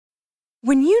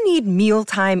When you need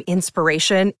mealtime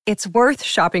inspiration, it's worth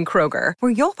shopping Kroger,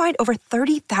 where you'll find over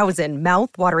 30,000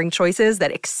 mouth-watering choices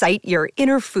that excite your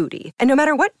inner foodie. And no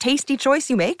matter what tasty choice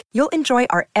you make, you'll enjoy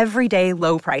our everyday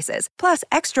low prices, plus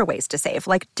extra ways to save,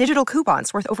 like digital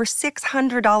coupons worth over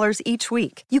 $600 each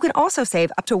week. You can also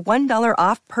save up to $1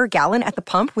 off per gallon at the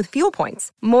pump with fuel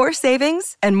points. More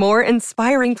savings and more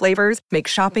inspiring flavors make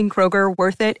shopping Kroger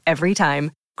worth it every time.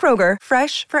 Kroger,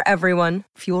 fresh for everyone.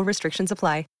 Fuel restrictions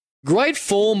apply. Great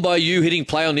form by you hitting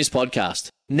play on this podcast.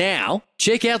 Now,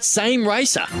 check out Same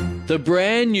Racer, the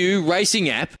brand new racing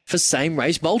app for same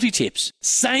race multi-tips.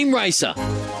 Same Racer.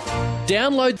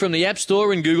 Download from the App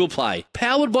Store and Google Play.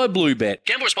 Powered by Bluebet.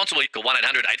 Gamble responsibly. Call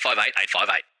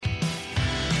 1-800-858-858.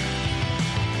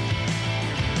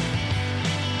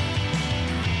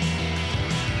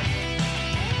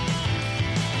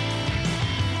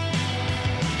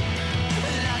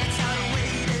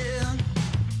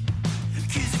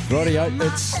 Rightio,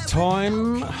 it's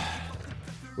time.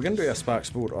 We're going to do our Spark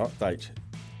Sport update.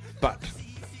 But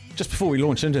just before we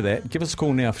launch into that, give us a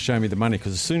call now for Show Me the Money,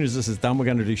 because as soon as this is done, we're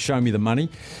going to do Show Me the Money.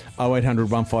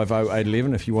 0800 150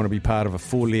 811 if you want to be part of a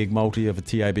 4-leg multi of a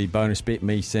TAB bonus bet.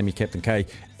 Me, Sammy, Captain K,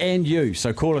 and you.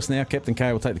 So call us now. Captain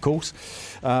K will take the calls.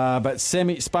 But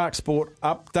Sammy, Spark Sport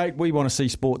update. We want to see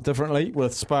sport differently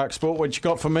with Spark Sport. What you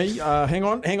got for me? Hang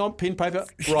on. Pen, paper.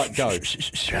 Right,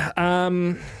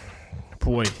 go.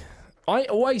 Boy, I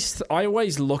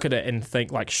always look at it and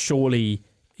think, like, surely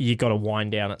you got to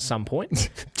wind down at some point.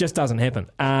 Just doesn't happen.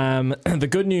 The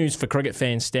good news for cricket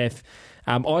fans, Steph,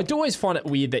 I do always find it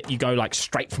weird that you go like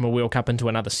straight from a World Cup into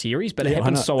another series, but it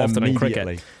happens so often in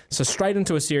cricket. So straight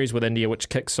into a series with India, which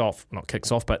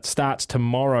but starts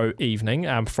tomorrow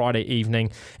evening, Friday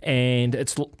evening, and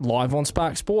it's live on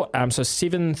Spark Sport. So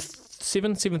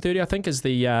 7:30, I think, is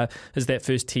that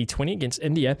first T20 against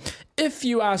India. If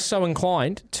you are so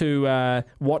inclined to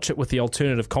watch it with the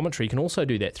alternative commentary, you can also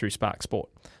do that through Spark Sport.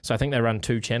 So I think they run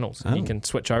 2 channels. You can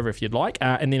switch over if you'd like.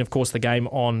 And then, of course, the game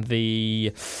on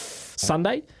the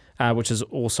Sunday, which is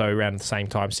also around the same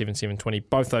time, 7:20.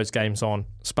 Both those games on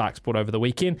Spark Sport over the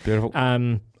weekend. Beautiful.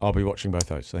 I'll be watching both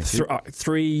those. Thank you.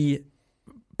 Three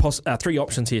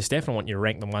options here, Steph. I want you to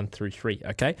rank them 1 through 3,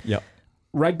 okay? Yep.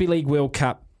 Rugby League World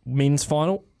Cup men's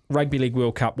final, Rugby League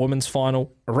World Cup women's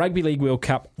final, Rugby League World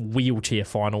Cup wheelchair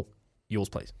final. Yours,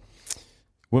 please.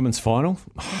 Women's final,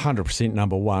 100%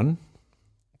 number 1.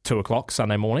 2 o'clock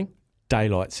Sunday morning.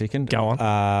 Daylight second. Go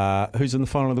on. Who's in the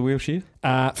final of the wheelchair?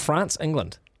 France,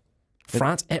 England.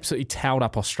 France absolutely towed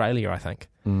up Australia, I think.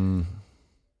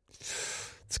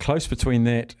 It's close between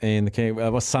that and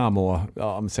the Samoa.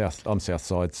 I'm south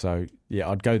side, so yeah,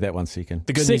 I'd go that one second.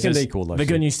 The good second news is, equal, though. The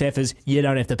good news, Steph, is you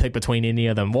don't have to pick between any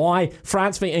of them. Why?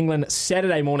 France v England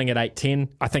Saturday morning at 8:10.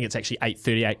 I think it's actually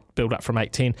 8:38. Build up from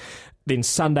 8:10. Then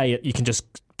Sunday you can just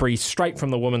breeze straight from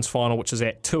the women's final, which is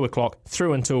at 2 o'clock,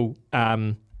 through until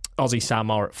Aussie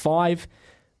Samoa at 5.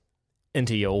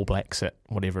 Into your All Blacks at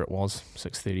whatever it was,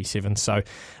 6:37. So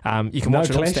you can watch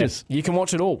it all. You can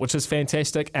watch it all, which is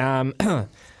fantastic.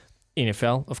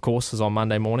 NFL, of course, is on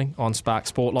Monday morning on Spark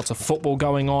Sport. Lots of football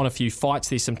going on, a few fights.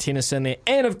 There's some tennis in there.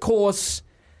 And, of course,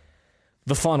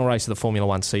 the final race of the Formula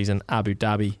One season, Abu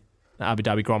Dhabi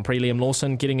Grand Prix. Liam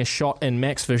Lawson getting a shot in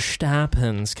Max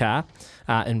Verstappen's car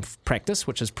in practice,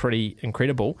 which is pretty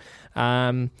incredible.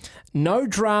 No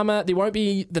drama. There won't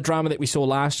be the drama that we saw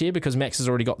last year because Max has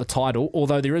already got the title,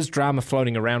 although there is drama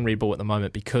floating around Red Bull at the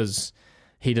moment because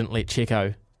he didn't let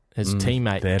Checo, his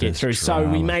teammate, get through. Drama. So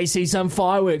we may see some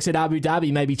fireworks at Abu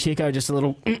Dhabi. Maybe Checo just a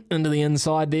little into the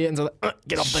inside there. And so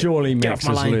get off Surely Max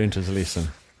has learned his lesson.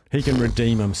 He can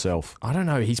redeem himself. I don't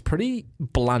know. He's pretty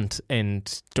blunt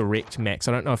and direct, Max.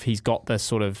 I don't know if he's got this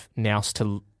sort of nous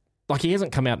to... Like, he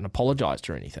hasn't come out and apologised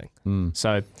or anything.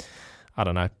 So, I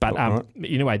don't know. But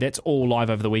anyway, that's all live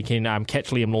over the weekend. Catch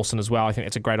Liam Lawson as well. I think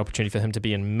it's a great opportunity for him to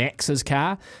be in Max's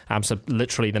car. So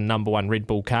literally the number 1 Red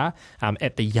Bull car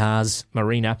at the Yas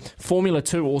Marina. Formula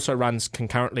 2 also runs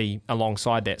concurrently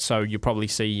alongside that. So you'll probably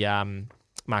see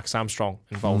Marcus Armstrong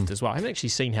involved as well. I haven't actually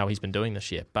seen how he's been doing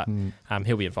this year, but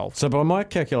he'll be involved. So by my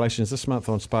calculations, this month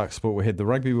on Spark Sport, we had the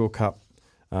Rugby World Cup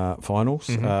finals,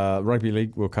 Rugby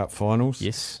League World Cup finals.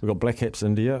 Yes. We've got Black Caps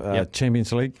India,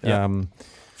 Champions League.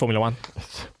 Formula 1.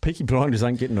 Peaky Blinders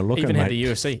ain't getting a look Even at, had the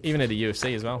UFC. Even had the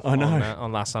UFC as well. I know.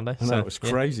 On last Sunday. I know, it was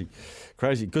crazy.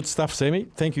 Crazy. Good stuff, Sammy.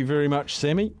 Thank you very much,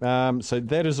 Sammy. So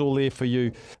that is all there for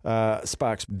you,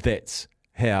 Sparks. That's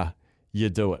how you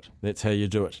do it. That's how you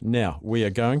do it. Now, we are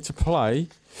going to play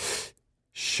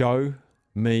Show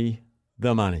Me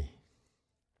the Money.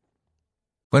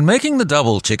 When making the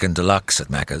double chicken deluxe at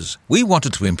Macca's, we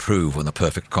wanted to improve on the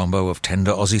perfect combo of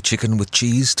tender Aussie chicken with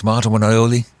cheese, tomato and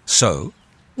aioli. So,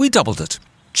 we doubled it.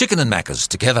 Chicken and Macca's,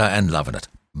 together and loving it.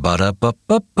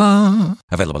 Ba-da-ba-ba-ba.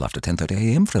 Available after 10:30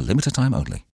 a.m. for a limited time only.